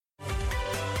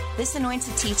This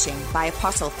anointed teaching by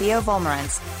Apostle Theo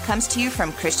Volmarans comes to you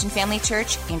from Christian Family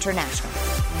Church International.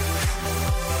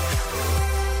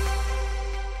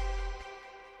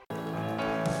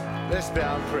 Let's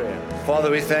bow in prayer. Father,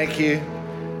 we thank you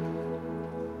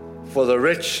for the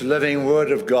rich living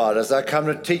word of God. As I come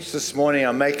to teach this morning,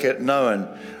 I make it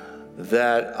known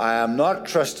that I am not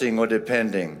trusting or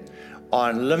depending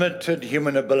on limited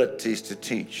human abilities to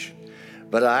teach,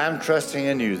 but I am trusting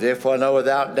in you. Therefore, I know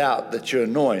without doubt that you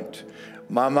anoint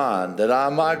my mind, that I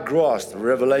might grasp the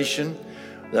revelation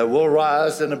that will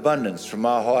rise in abundance from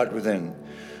my heart within.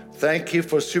 Thank you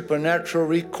for supernatural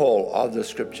recall of the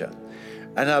scripture.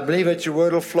 And I believe that your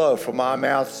word will flow from my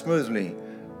mouth smoothly,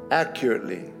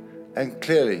 accurately, and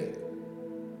clearly,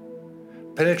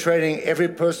 penetrating every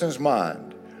person's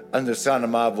mind under the sound of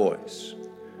my voice,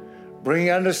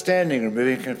 bringing understanding,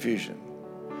 removing confusion.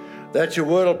 That your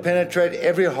word will penetrate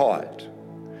every heart,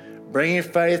 bringing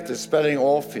faith, dispelling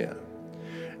all fear.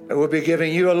 And we'll be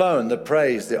giving you alone the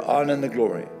praise, the honor, and the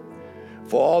glory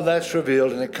for all that's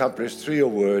revealed and accomplished through your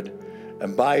word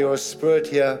and by your spirit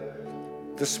here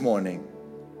this morning,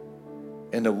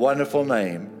 in the wonderful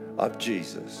name of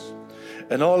Jesus.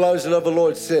 And all those who love the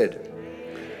Lord said,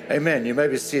 Amen. You may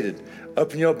be seated.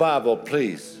 Open your Bible,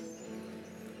 please,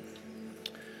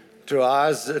 to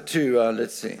Isaiah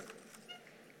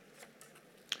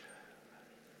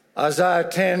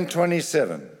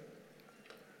 10:27.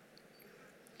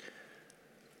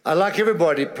 I'd like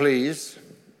everybody, please,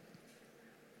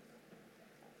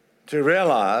 to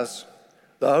realize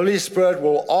the Holy Spirit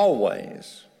will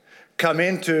always come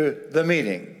into the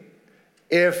meeting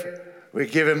if we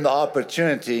give him the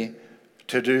opportunity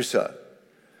to do so.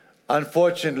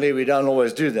 Unfortunately, we don't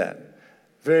always do that.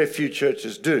 Very few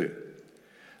churches do.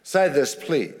 Say this,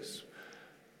 please.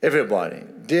 Everybody.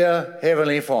 Dear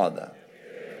Heavenly Father,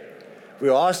 we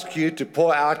ask you to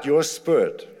pour out your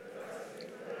Spirit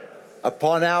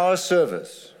upon our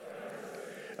service,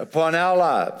 upon our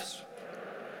lives,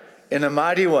 in a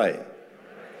mighty way,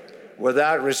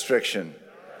 without restriction.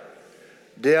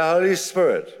 Dear Holy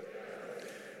Spirit,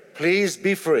 please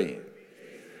be free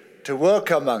to work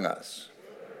among us.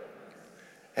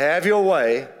 Have your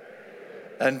way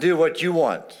and do what you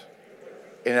want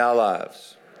in our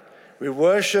lives. We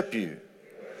worship you,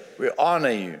 we honor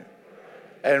you,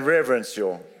 and reverence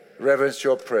your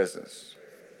presence.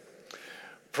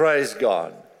 Praise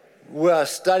God. We are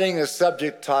studying a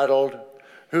subject titled,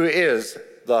 Who is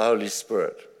the Holy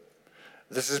Spirit?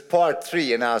 This is part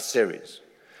 3 in our series.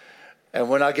 And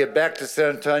when I get back to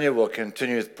San Antonio, we'll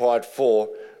continue with part 4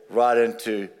 right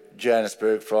into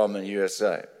Johannesburg from the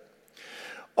USA.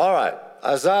 All right,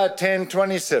 Isaiah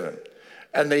 10:27.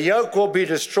 And the yoke will be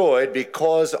destroyed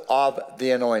because of the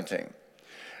anointing.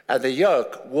 And the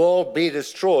yoke will be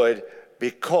destroyed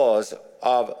because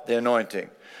of the anointing.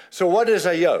 So what is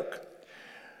a yoke?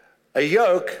 A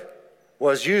yoke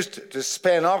was used to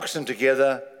span oxen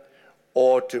together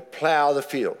or to plow the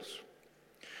fields.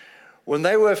 When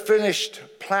they were finished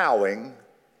plowing,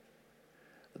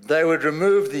 they would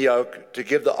remove the yoke to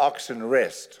give the oxen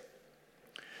rest.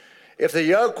 If the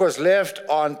yoke was left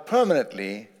on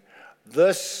permanently,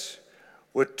 this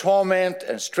would torment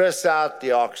and stress out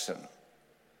the oxen.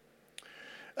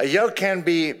 A yoke can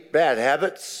be bad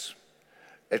habits,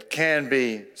 it can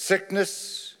be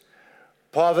sickness,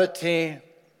 poverty,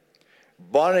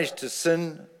 bondage to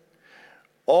sin,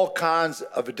 all kinds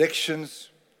of addictions,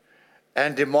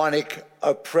 and demonic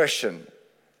oppression,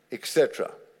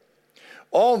 etc.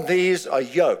 All these are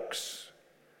yokes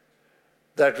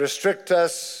that restrict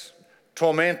us,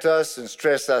 torment us, and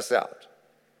stress us out.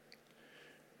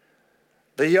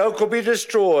 The yoke will be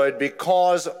destroyed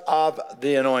because of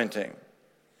the anointing.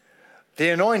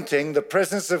 The anointing, the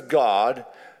presence of God,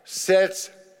 sets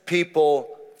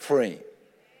people free.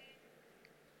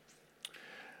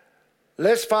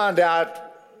 Let's find out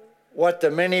what the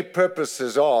many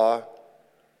purposes are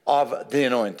of the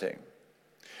anointing.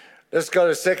 Let's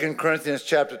go to 2 Corinthians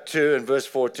chapter 2 and verse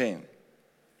 14.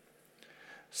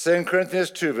 2 Corinthians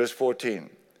 2 verse 14.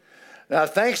 Now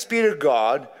thanks be to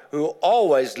God who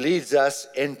always leads us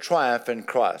in triumph in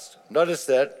Christ. Notice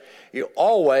that he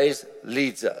always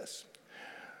leads us.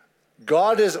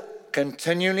 God is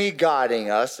continually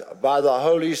guiding us by the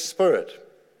Holy Spirit,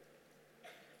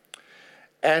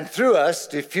 and through us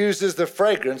diffuses the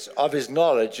fragrance of his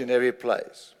knowledge in every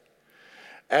place.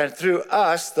 And through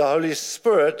us, the Holy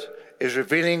Spirit is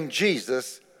revealing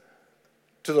Jesus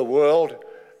to the world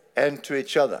and to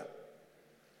each other,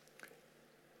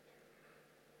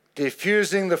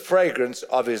 diffusing the fragrance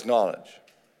of his knowledge.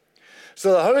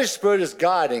 So the Holy Spirit is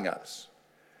guiding us.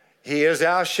 He is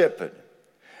our shepherd,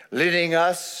 leading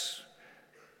us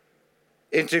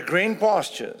into green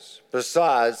pastures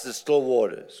besides the still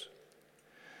waters.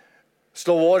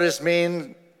 Still waters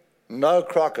mean no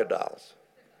crocodiles,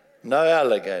 no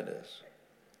alligators.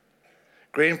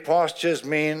 Green pastures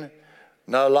mean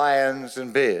no lions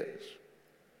and bears,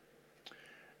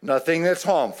 nothing that's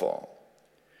harmful.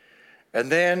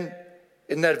 And then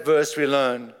in that verse we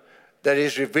learn that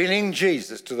he's revealing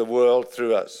Jesus to the world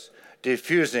through us,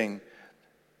 diffusing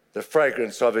the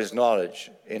fragrance of his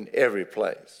knowledge in every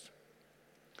place.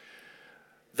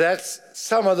 That's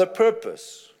some of the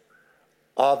purpose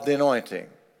of the anointing.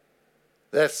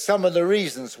 That's some of the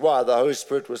reasons why the Holy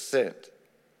Spirit was sent.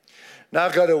 Now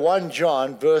go to 1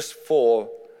 John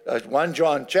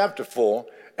chapter 4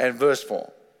 and verse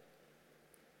 4.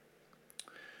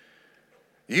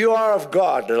 You are of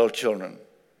God, little children,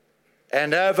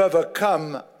 and have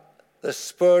overcome the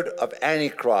spirit of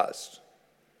Antichrist.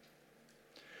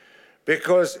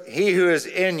 Because he who is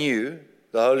in you,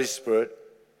 the Holy Spirit,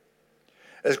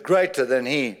 is greater than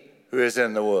he who is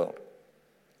in the world.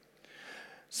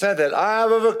 So that I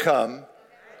have overcome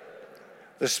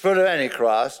the spirit of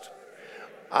Antichrist.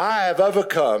 I have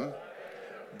overcome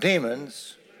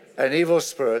demons and evil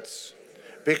spirits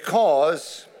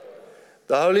because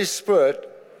the Holy Spirit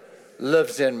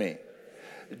lives in me.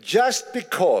 Just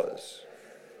because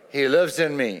he lives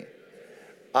in me,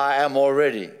 I am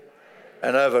already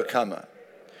an overcomer.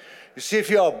 You see, if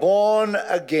you are born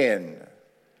again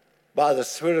by the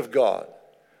Spirit of God,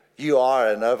 you are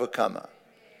an overcomer.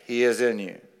 He is in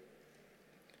you.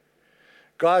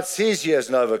 God sees you as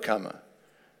an overcomer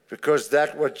because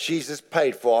that's what Jesus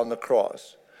paid for on the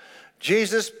cross.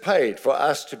 Jesus paid for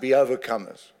us to be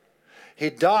overcomers. He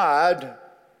died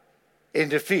in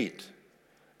defeat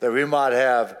that we might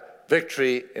have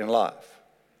victory in life.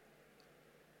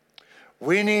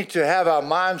 We need to have our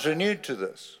minds renewed to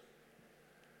this.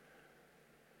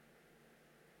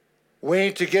 We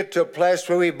need to get to a place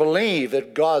where we believe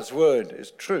that God's word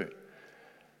is true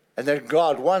and that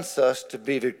God wants us to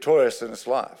be victorious in this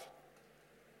life.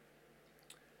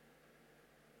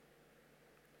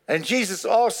 And Jesus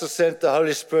also sent the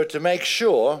Holy Spirit to make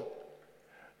sure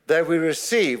that we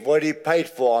receive what he paid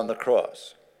for on the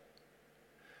cross.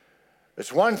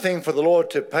 It's one thing for the Lord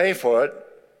to pay for it,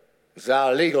 it's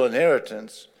our legal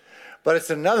inheritance, but it's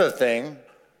another thing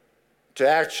to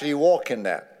actually walk in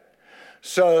that.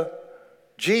 So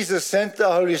Jesus sent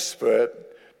the Holy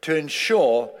Spirit to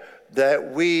ensure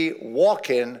that we walk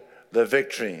in the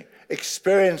victory,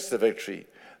 experience the victory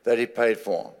that he paid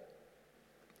for.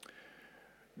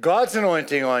 God's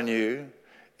anointing on you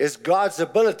is God's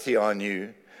ability on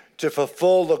you to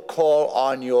fulfill the call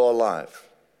on your life.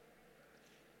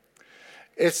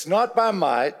 It's not by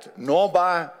might nor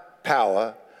by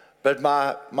power, but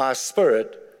my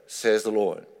spirit, says the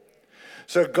Lord.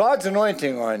 So God's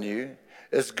anointing on you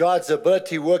is God's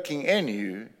ability working in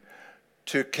you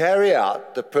to carry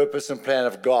out the purpose and plan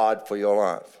of God for your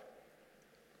life.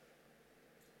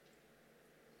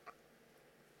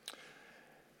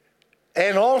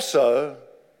 And also,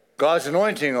 God's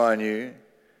anointing on you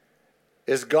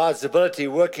is God's ability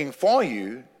working for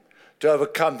you to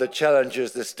overcome the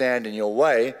challenges that stand in your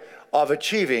way of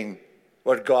achieving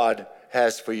what God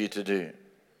has for you to do.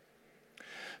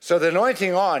 So the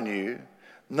anointing on you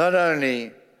not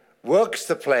only works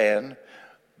the plan,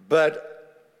 but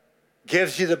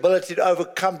gives you the ability to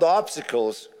overcome the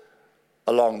obstacles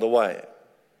along the way.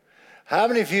 How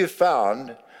many of you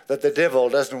found that the devil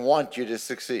doesn't want you to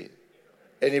succeed?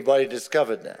 Anybody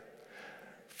discovered that?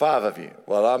 5 of you.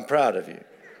 Well, I'm proud of you.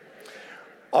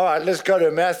 All right, let's go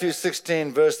to Matthew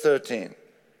 16, verse 13.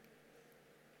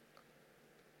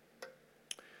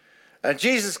 And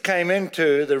Jesus came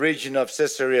into the region of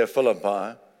Caesarea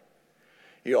Philippi.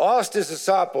 He asked his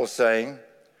disciples, saying,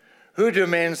 "Who do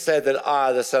men say that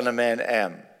I, the Son of Man,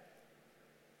 am?"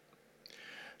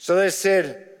 So they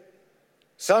said,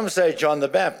 "Some say John the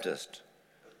Baptist,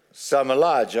 some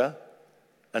Elijah,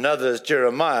 and others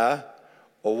Jeremiah,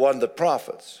 or one of the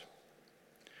prophets."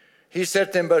 He said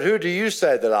to them, "But who do you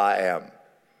say that I am?"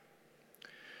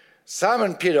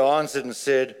 Simon Peter answered and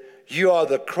said, "You are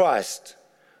the Christ,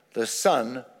 the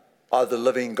Son of the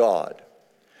living God."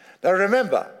 Now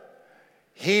remember,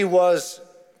 he was,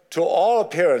 to all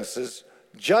appearances,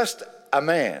 just a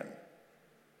man.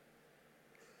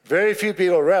 Very few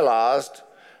people realized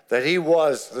that he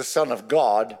was the Son of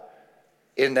God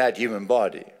in that human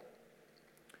body.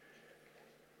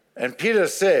 And Peter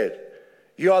said,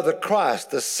 "You are the Christ,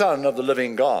 the Son of the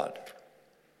living God."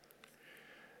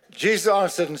 Jesus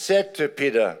answered and said to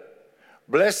Peter,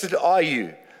 "Blessed are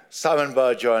you, Simon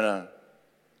Bar-Jonah,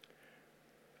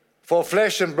 for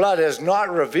flesh and blood has not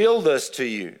revealed this to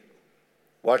you."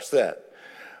 Watch that.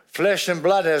 Flesh and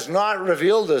blood has not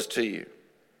revealed this to you,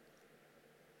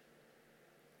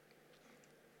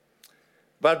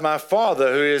 but my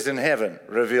Father who is in heaven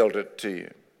revealed it to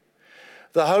you.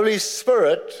 The Holy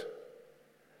Spirit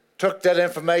took that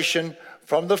information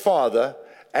from the Father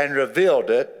and revealed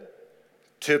it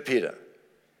to Peter.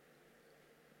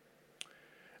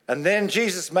 And then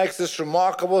Jesus makes this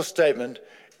remarkable statement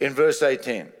in verse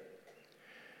 18.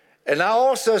 And I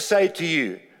also say to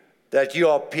you that you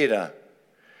are Peter,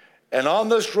 and on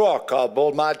this rock I'll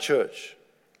build my church,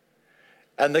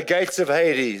 and the gates of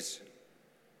Hades,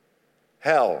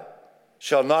 hell,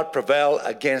 shall not prevail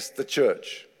against the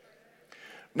church.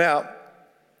 Now,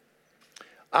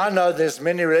 I know there's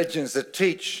many religions that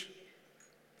teach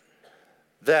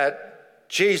that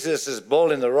Jesus is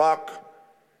building the rock,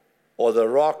 or the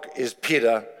rock is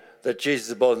Peter that Jesus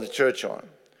is building the church on.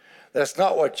 That's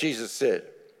not what Jesus said.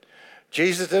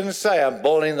 Jesus didn't say, I'm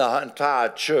building the entire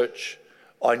church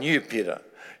on you, Peter.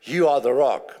 You are the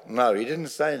rock. No, he didn't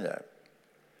say that.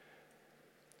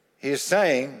 He's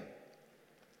saying,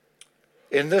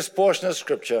 in this portion of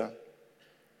Scripture,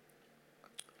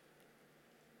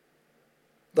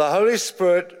 the Holy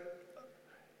Spirit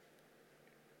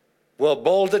will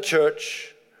build the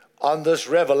church on this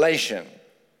revelation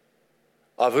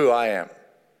of who I am.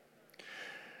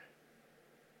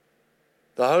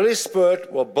 The Holy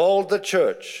Spirit will build the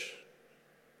church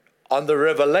on the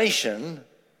revelation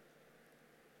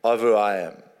of who I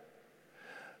am.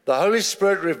 The Holy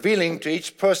Spirit revealing to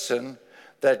each person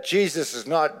that Jesus is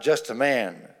not just a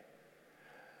man.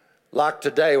 Like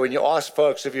today, when you ask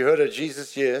folks, have you heard of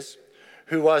Jesus? Yes.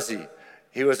 Who was he?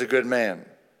 He was a good man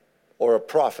or a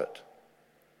prophet.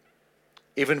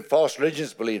 Even false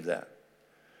religions believe that.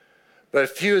 But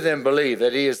few of them believe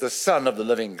that he is the Son of the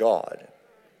living God,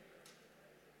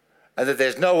 and that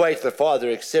there's no way to the Father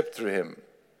except through him.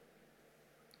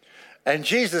 And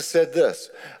Jesus said this,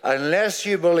 unless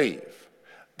you believe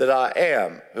that I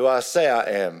am who I say I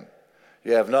am,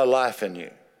 you have no life in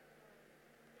you.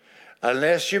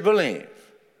 Unless you believe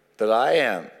that I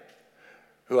am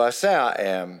who I say I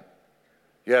am,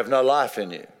 you have no life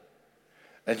in you.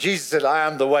 And Jesus said, I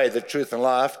am the way, the truth, and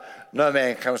life. No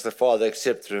man comes to the Father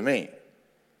except through me.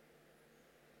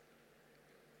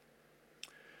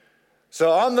 So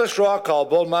on this rock I'll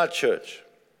build my church.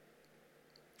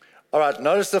 All right,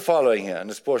 notice the following here in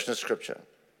this portion of Scripture.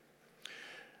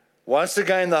 Once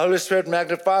again, the Holy Spirit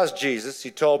magnifies Jesus.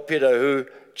 He told Peter who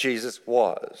Jesus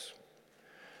was.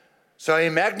 So he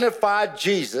magnified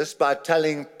Jesus by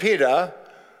telling Peter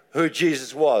who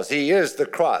Jesus was. He is the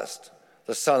Christ,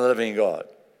 the Son of the living God.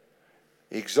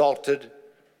 He exalted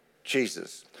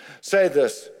Jesus. Say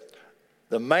this,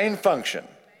 the main function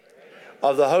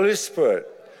of the Holy Spirit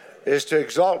is to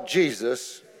exalt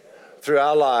Jesus through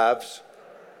our lives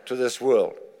to this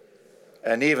world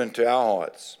and even to our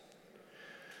hearts.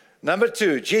 Number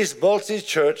two, Jesus built his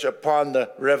church upon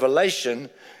the revelation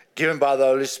given by the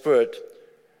Holy Spirit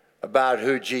about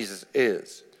who Jesus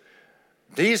is.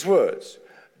 These words,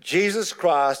 Jesus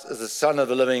Christ is the Son of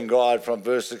the living God, from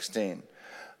verse 16.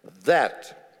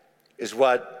 That is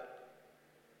what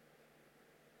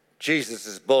Jesus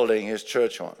is building his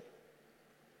church on.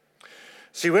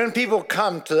 See, when people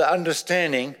come to the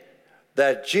understanding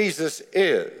that Jesus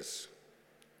is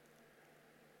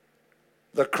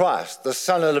the Christ, the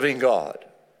Son of the living God,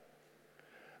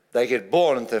 they get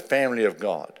born into the family of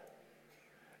God,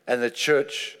 and the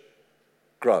church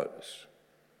grows.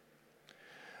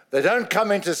 They don't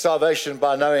come into salvation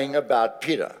by knowing about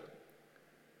Peter.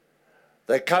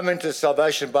 They come into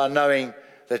salvation by knowing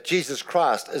that Jesus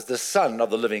Christ is the Son of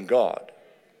the living God.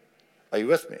 Are you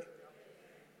with me?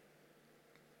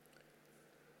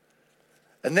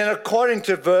 And then according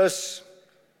to verse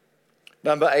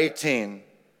number 18,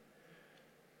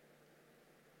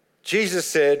 Jesus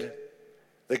said,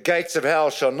 the gates of hell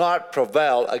shall not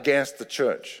prevail against the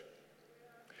church.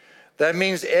 That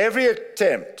means every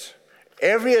attempt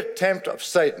of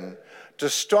Satan to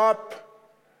stop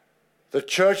the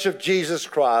church of Jesus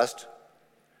Christ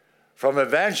from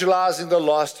evangelizing the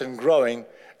lost and growing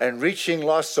and reaching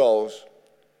lost souls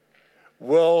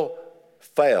will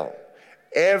fail.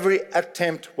 Every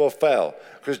attempt will fail.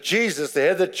 Because Jesus, the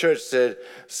head of the church, said,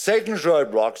 Satan's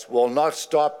roadblocks will not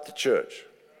stop the church.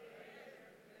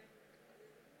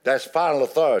 That's final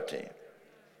authority.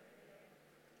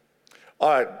 All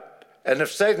right, and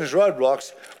if Satan's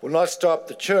roadblocks will not stop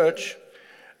the church,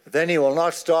 then he will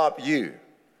not stop you.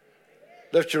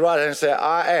 Lift your right hand and say,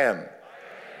 I am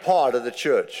part of the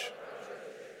church.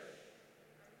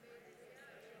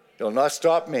 He'll not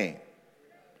stop me.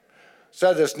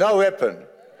 So there's no weapon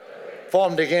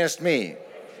formed against me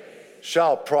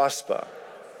shall prosper.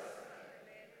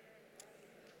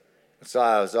 It's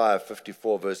Isaiah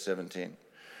 54, verse 17.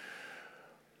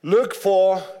 Luke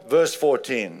 4, verse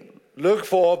 14. Luke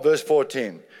 4, verse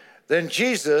 14. Then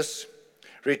Jesus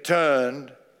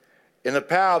returned in the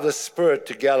power of the Spirit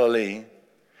to Galilee,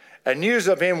 and news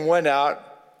of him went out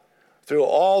through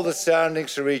all the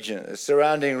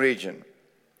surrounding region.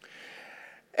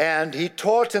 And he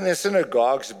taught in their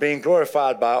synagogues, being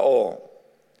glorified by all.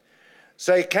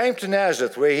 So he came to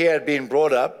Nazareth, where he had been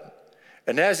brought up,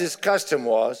 and as his custom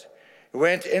was, he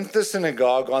went into the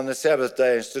synagogue on the Sabbath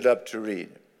day and stood up to read.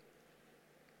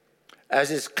 As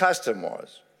his custom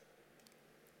was.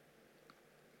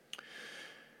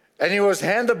 And he was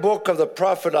handed the book of the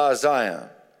prophet Isaiah.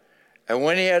 And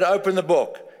when he had opened the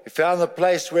book, he found the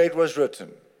place where it was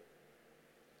written.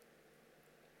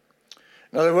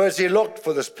 In other words, he looked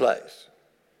for this place.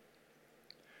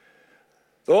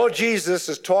 The Lord Jesus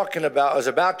is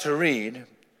about to read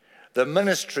the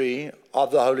ministry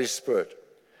of the Holy Spirit.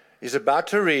 He's about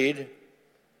to read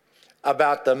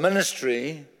about the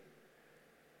ministry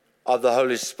of the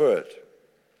Holy Spirit.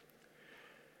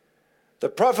 The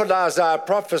prophet Isaiah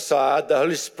prophesied the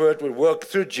Holy Spirit would work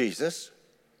through Jesus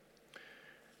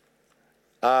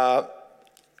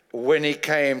when he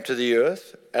came to the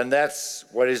earth, and that's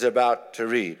what he's about to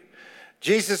read.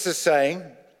 Jesus is saying,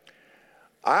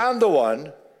 I am the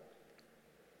one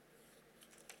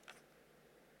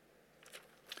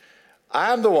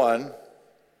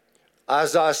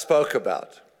Isaiah spoke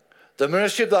about. The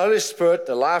ministry of the Holy Spirit,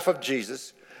 the life of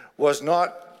Jesus, was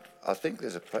not, I think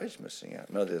there's a page missing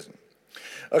out. No, there isn't.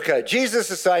 Okay,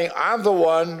 Jesus is saying, I'm the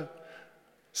one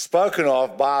spoken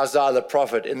of by Isaiah the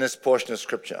prophet in this portion of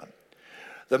Scripture.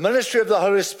 The ministry of the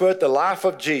Holy Spirit, the life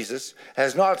of Jesus,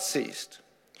 has not ceased.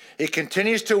 He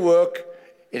continues to work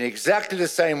in exactly the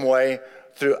same way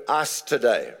through us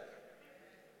today.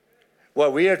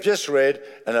 What we have just read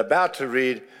and about to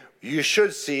read, you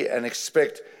should see and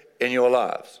expect in your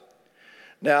lives.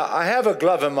 Now, I have a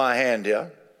glove in my hand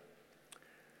here.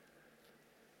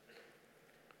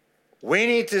 We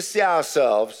need to see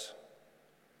ourselves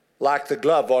like the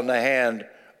glove on the hand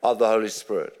of the Holy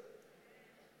Spirit.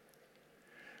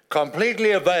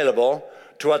 Completely available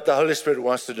to what the Holy Spirit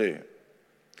wants to do.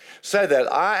 Say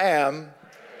that, I am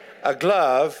a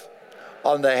glove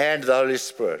on the hand of the Holy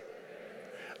Spirit.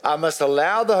 I must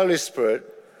allow the Holy Spirit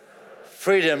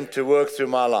freedom to work through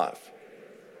my life.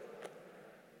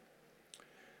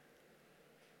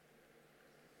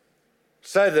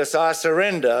 Say this, I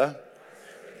surrender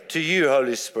to you,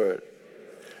 Holy Spirit,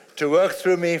 to work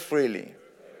through me freely.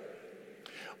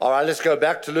 All right, let's go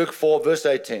back to Luke 4, verse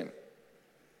 18.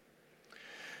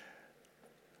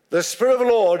 The Spirit of the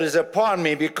Lord is upon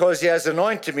me because he has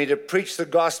anointed me to preach the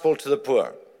gospel to the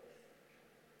poor.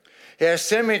 He has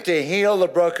sent me to heal the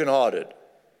brokenhearted,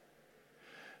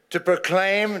 to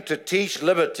proclaim, to teach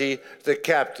liberty to the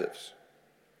captives,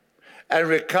 and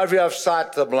recovery of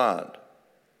sight to the blind,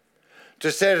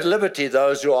 to set at liberty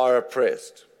those who are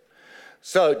oppressed.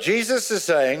 So Jesus is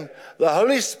saying, the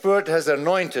Holy Spirit has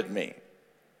anointed me.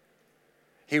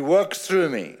 He works through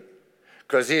me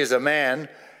because he is a man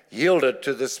yielded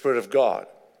to the Spirit of God.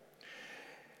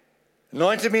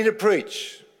 Anointed me to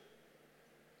preach.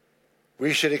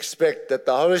 We should expect that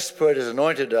the Holy Spirit has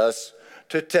anointed us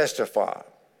to testify,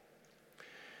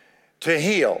 to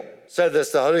heal. So this,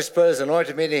 the Holy Spirit has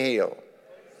anointed me to heal,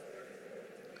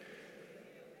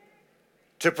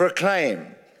 to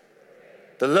proclaim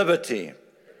the liberty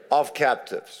of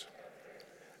captives.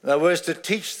 In other words, to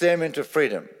teach them into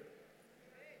freedom.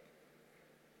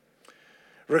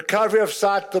 Recovery of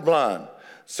sight to the blind,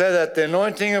 so that the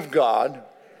anointing of God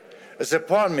is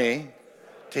upon me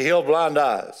to heal blind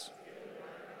eyes,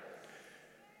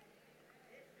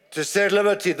 to set at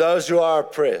liberty those who are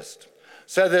oppressed.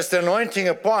 So this, the anointing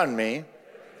upon me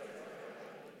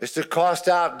is to cast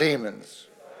out demons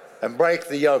and break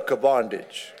the yoke of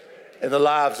bondage in the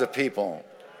lives of people.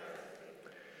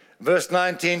 Verse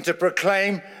 19, to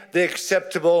proclaim the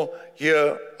acceptable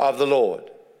year of the Lord.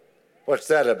 What's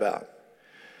that about?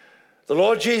 The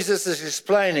Lord Jesus is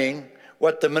explaining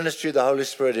what the ministry of the Holy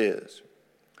Spirit is.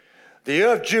 The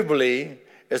year of Jubilee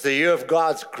is the year of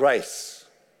God's grace,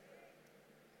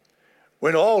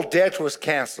 when all debt was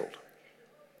canceled,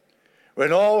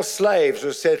 when all slaves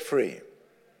were set free,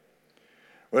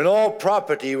 when all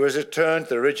property was returned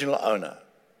to the original owner.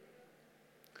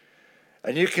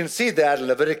 And you can see that in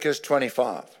Leviticus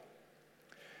 25.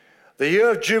 The year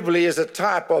of Jubilee is a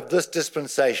type of this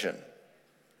dispensation.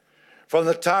 From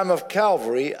the time of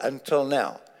Calvary until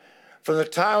now, from the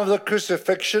time of the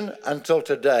crucifixion until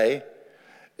today,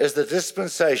 is the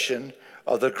dispensation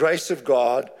of the grace of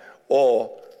God,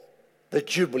 or the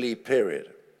Jubilee period.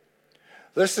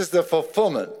 This is the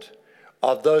fulfillment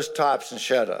of those types and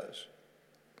shadows.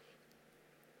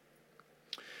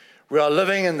 We are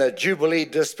living in the Jubilee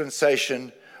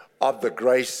dispensation of the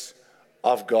grace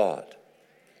of God.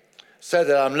 Say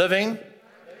that I'm living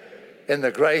in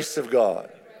the grace of God.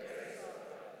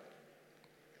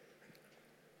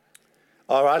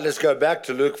 All right, let's go back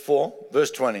to Luke 4,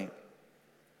 verse 20.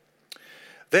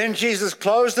 Then Jesus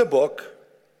closed the book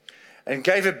and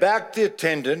gave it back to the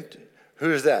attendant.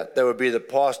 Who is that? That would be the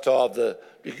pastor of the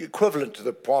equivalent to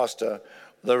the pastor,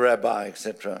 the rabbi,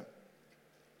 etc.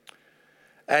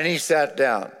 And he sat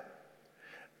down.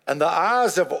 And the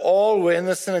eyes of all who were in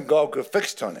the synagogue were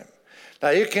fixed on him. Now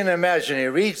you can imagine, he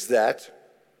reads that,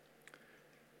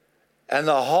 and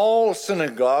the whole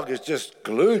synagogue is just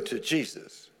glued to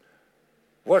Jesus.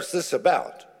 What's this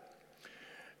about?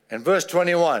 In verse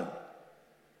 21,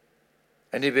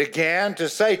 and he began to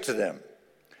say to them,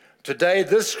 today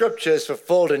this scripture is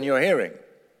fulfilled in your hearing.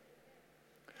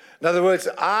 In other words,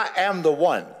 I am the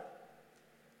one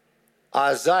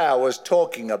Isaiah was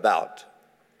talking about.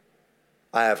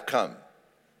 I have come.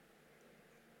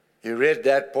 You read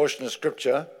that portion of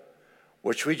scripture,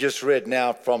 which we just read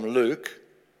now from Luke.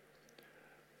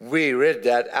 We read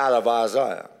that out of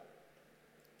Isaiah.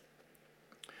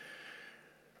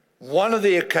 One of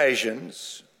the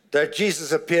occasions that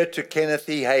Jesus appeared to Kenneth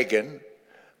E. Hagin,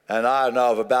 and I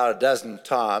know of about a dozen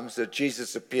times that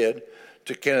Jesus appeared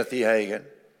to Kenneth E. Hagin,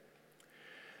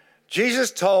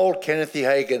 Jesus told Kenneth E.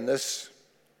 Hagin this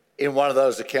in one of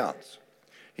those accounts.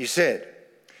 He said,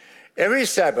 every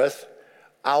Sabbath,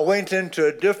 I went into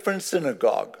a different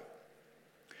synagogue,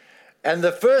 and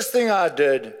the first thing I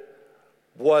did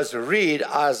was read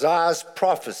Isaiah's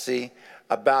prophecy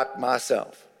about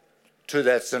myself to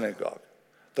that synagogue.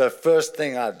 The first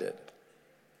thing I did.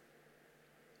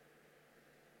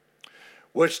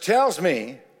 Which tells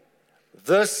me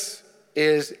this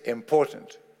is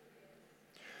important.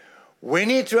 We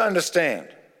need to understand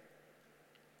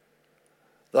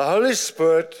the Holy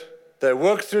Spirit that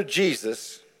worked through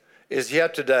Jesus is here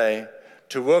today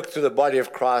to work through the body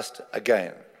of Christ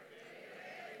again.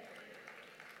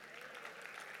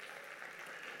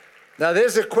 Now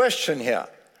there's a question here.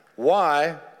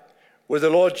 Why would the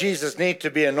Lord Jesus need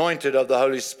to be anointed of the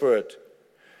Holy Spirit?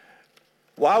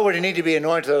 Why would he need to be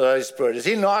anointed of the Holy Spirit? Is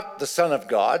he not the Son of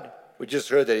God? We just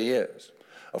heard that he is.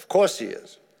 Of course he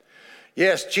is.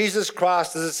 Yes, Jesus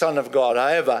Christ is the Son of God.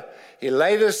 However, he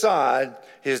laid aside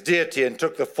his deity and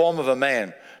took the form of a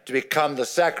man to become the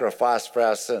sacrifice for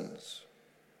our sins.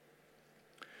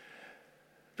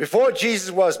 Before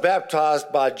Jesus was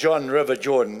baptized by John River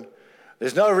Jordan,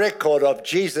 there's no record of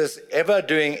Jesus ever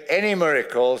doing any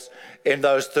miracles in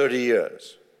those 30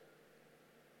 years.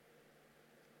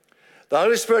 The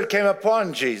Holy Spirit came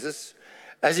upon Jesus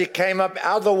as he came up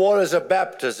out of the waters of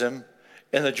baptism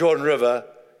in the Jordan River,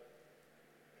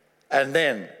 and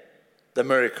then the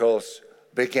miracles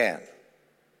began.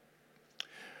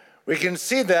 We can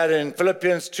see that in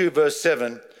Philippians 2, verse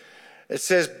 7. It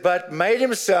says, but made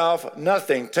himself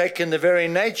nothing, taking the very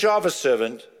nature of a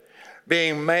servant,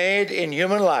 being made in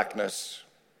human likeness,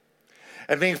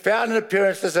 and being found in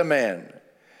appearance as a man.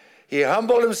 He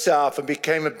humbled himself and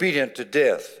became obedient to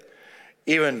death,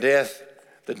 even death,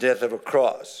 the death of a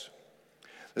cross.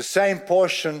 The same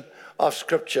portion of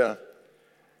Scripture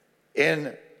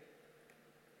in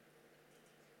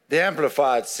the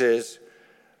Amplified says,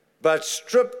 but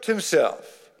stripped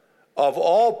himself of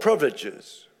all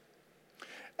privileges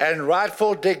and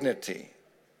rightful dignity,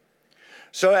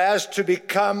 so as to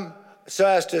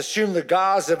assume the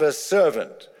guise of a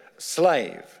servant,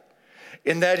 slave,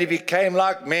 in that he became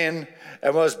like men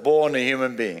and was born a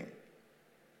human being.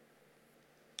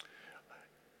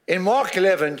 In Mark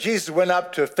 11, Jesus went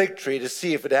up to a fig tree to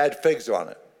see if it had figs on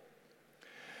it.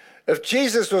 If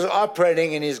Jesus was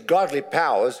operating in his godly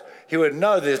powers, he would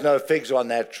know there's no figs on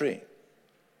that tree.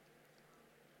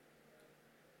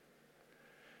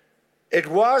 It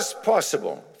was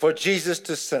possible for Jesus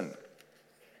to sin.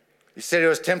 He said he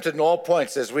was tempted in all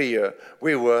points as we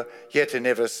were, yet he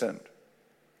never sinned.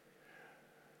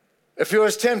 If he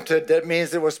was tempted, that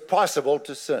means it was possible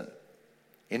to sin.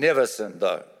 He never sinned,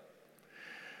 though.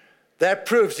 That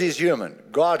proves he's human.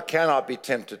 God cannot be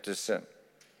tempted to sin.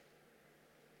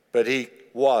 But he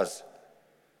was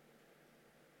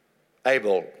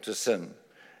able to sin,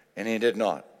 and he did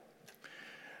not.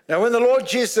 Now, when the Lord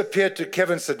Jesus appeared to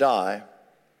Kevin Sadai,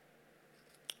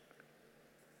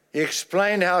 he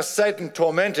explained how Satan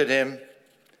tormented him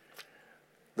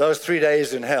those 3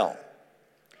 days in hell.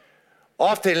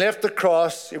 After he left the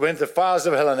cross, he went to the fires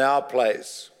of hell in our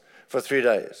place for 3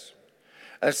 days.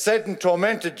 And Satan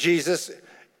tormented Jesus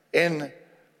in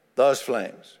those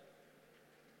flames.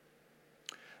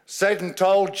 Satan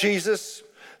told Jesus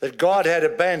that God had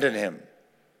abandoned him,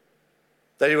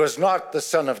 that he was not the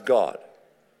Son of God.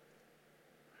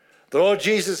 The Lord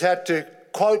Jesus had to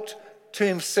quote to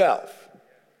himself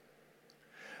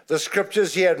the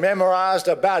scriptures he had memorized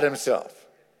about himself,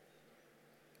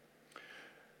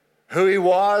 who he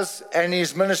was and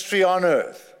his ministry on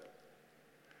earth,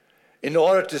 in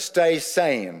order to stay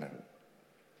sane,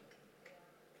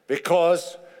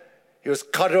 because he was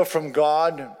cut off from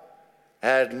God,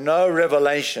 had no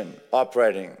revelation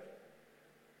operating.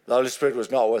 The Holy Spirit was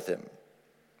not with him.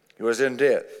 He was in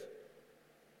death.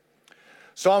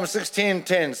 Psalm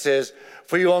 16:10 says,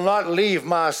 "For you will not leave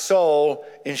my soul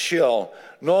in Sheol,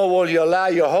 nor will you allow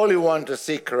your Holy One to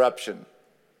see corruption."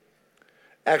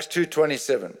 Acts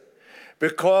 2:27,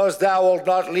 "Because thou wilt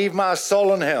not leave my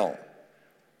soul in hell,"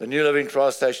 the New Living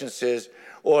Translation says,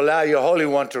 "or allow your Holy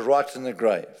One to rot in the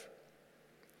grave."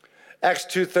 Acts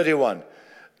 2:31,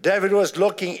 David was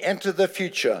looking into the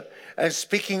future and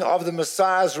speaking of the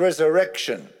Messiah's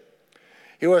resurrection.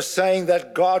 He was saying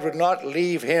that God would not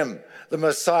leave him, the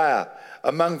Messiah,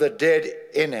 among the dead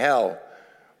in hell,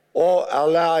 or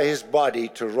allow his body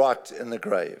to rot in the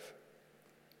grave.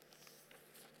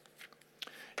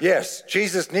 Yes,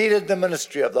 Jesus needed the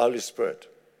ministry of the Holy Spirit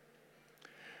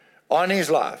on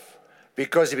his life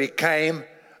because he became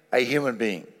a human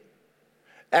being.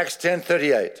 Acts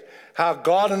 10:38, how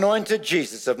God anointed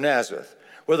Jesus of Nazareth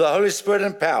with the Holy Spirit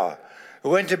and power, who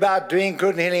went about doing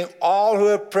good and healing all who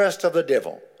were oppressed of the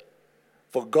devil,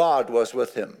 for God was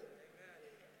with him.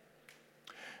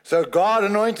 So God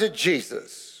anointed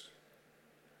Jesus,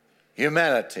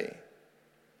 humanity,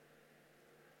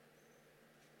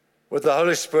 with the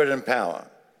Holy Spirit and power.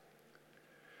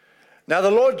 Now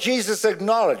the Lord Jesus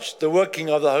acknowledged the working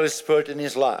of the Holy Spirit in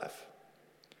his life.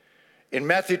 In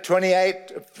Matthew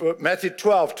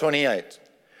 12:28,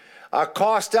 I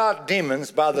cast out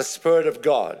demons by the Spirit of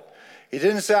God. He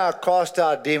didn't say I cast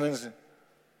out demons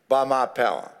by my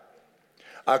power.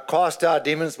 I cast out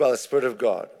demons by the Spirit of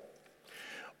God.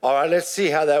 All right, let's see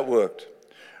how that worked.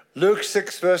 Luke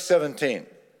 6:17.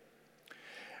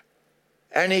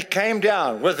 And he came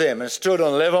down with them and stood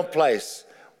on a level place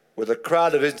with a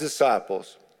crowd of his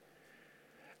disciples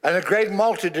and a great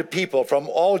multitude of people from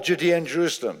all Judea and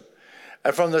Jerusalem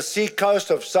and from the sea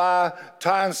coast of Tyre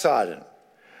and Sidon,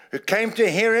 who came to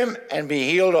hear him and be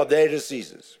healed of their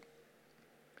diseases,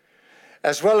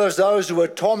 as well as those who were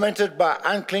tormented by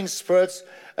unclean spirits,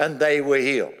 and they were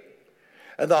healed.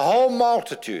 And the whole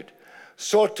multitude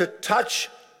sought to touch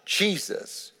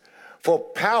Jesus, for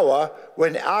power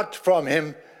went out from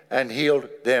him and healed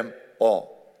them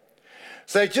all.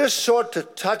 So they just sought to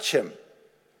touch him,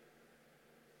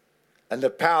 and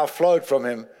the power flowed from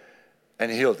him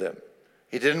and healed them.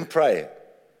 He didn't pray.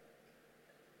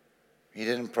 He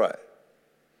didn't pray.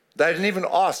 They didn't even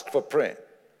ask for prayer.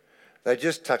 They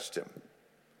just touched him.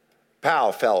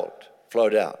 Power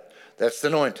flowed out. That's the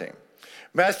anointing.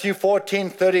 Matthew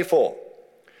 14:34.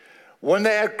 When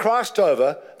they had crossed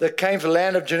over, they came to the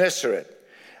land of Gennesaret.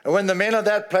 And when the men of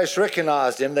that place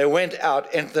recognized him, they went out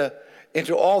into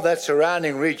all that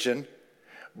surrounding region,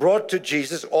 brought to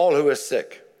Jesus all who were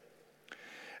sick,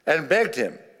 and begged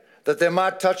him that they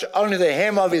might touch only the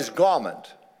hem of his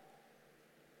garment.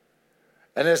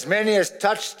 And as many as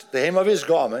touched the hem of his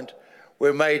garment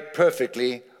were made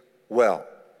perfectly well.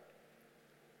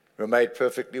 Were made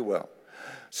perfectly well.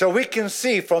 So we can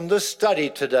see from this study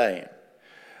today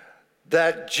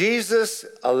that Jesus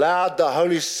allowed the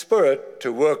Holy Spirit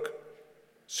to work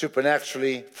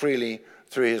supernaturally, freely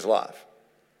through his life.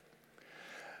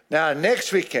 Now,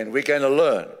 next weekend, we're going to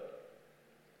learn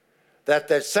that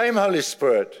that same Holy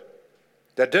Spirit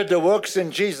that did the works in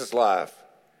Jesus' life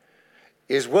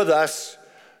is with us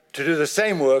to do the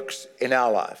same works in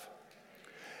our life.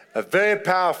 A very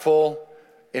powerful,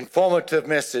 informative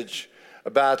message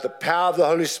about the power of the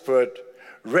Holy Spirit,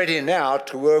 ready now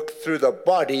to work through the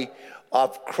body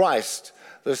of Christ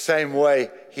the same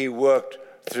way he worked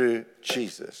through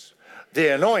Jesus. The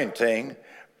anointing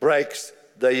breaks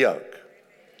the yoke.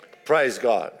 Praise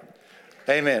God.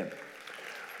 Amen.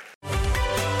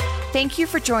 Thank you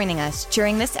for joining us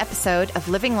during this episode of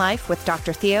Living Life with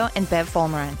Dr. Theo and Bev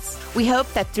Vollmerans. We hope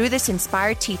that through this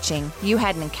inspired teaching, you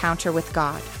had an encounter with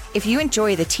God. If you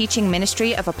enjoy the teaching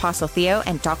ministry of Apostle Theo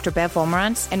and Dr. Bev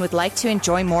Vollmerans and would like to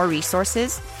enjoy more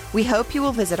resources, we hope you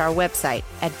will visit our website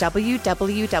at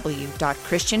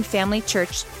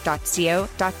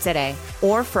www.christianfamilychurch.co.za,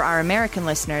 or for our American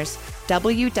listeners,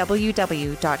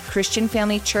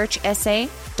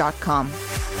 www.christianfamilychurchsa.com.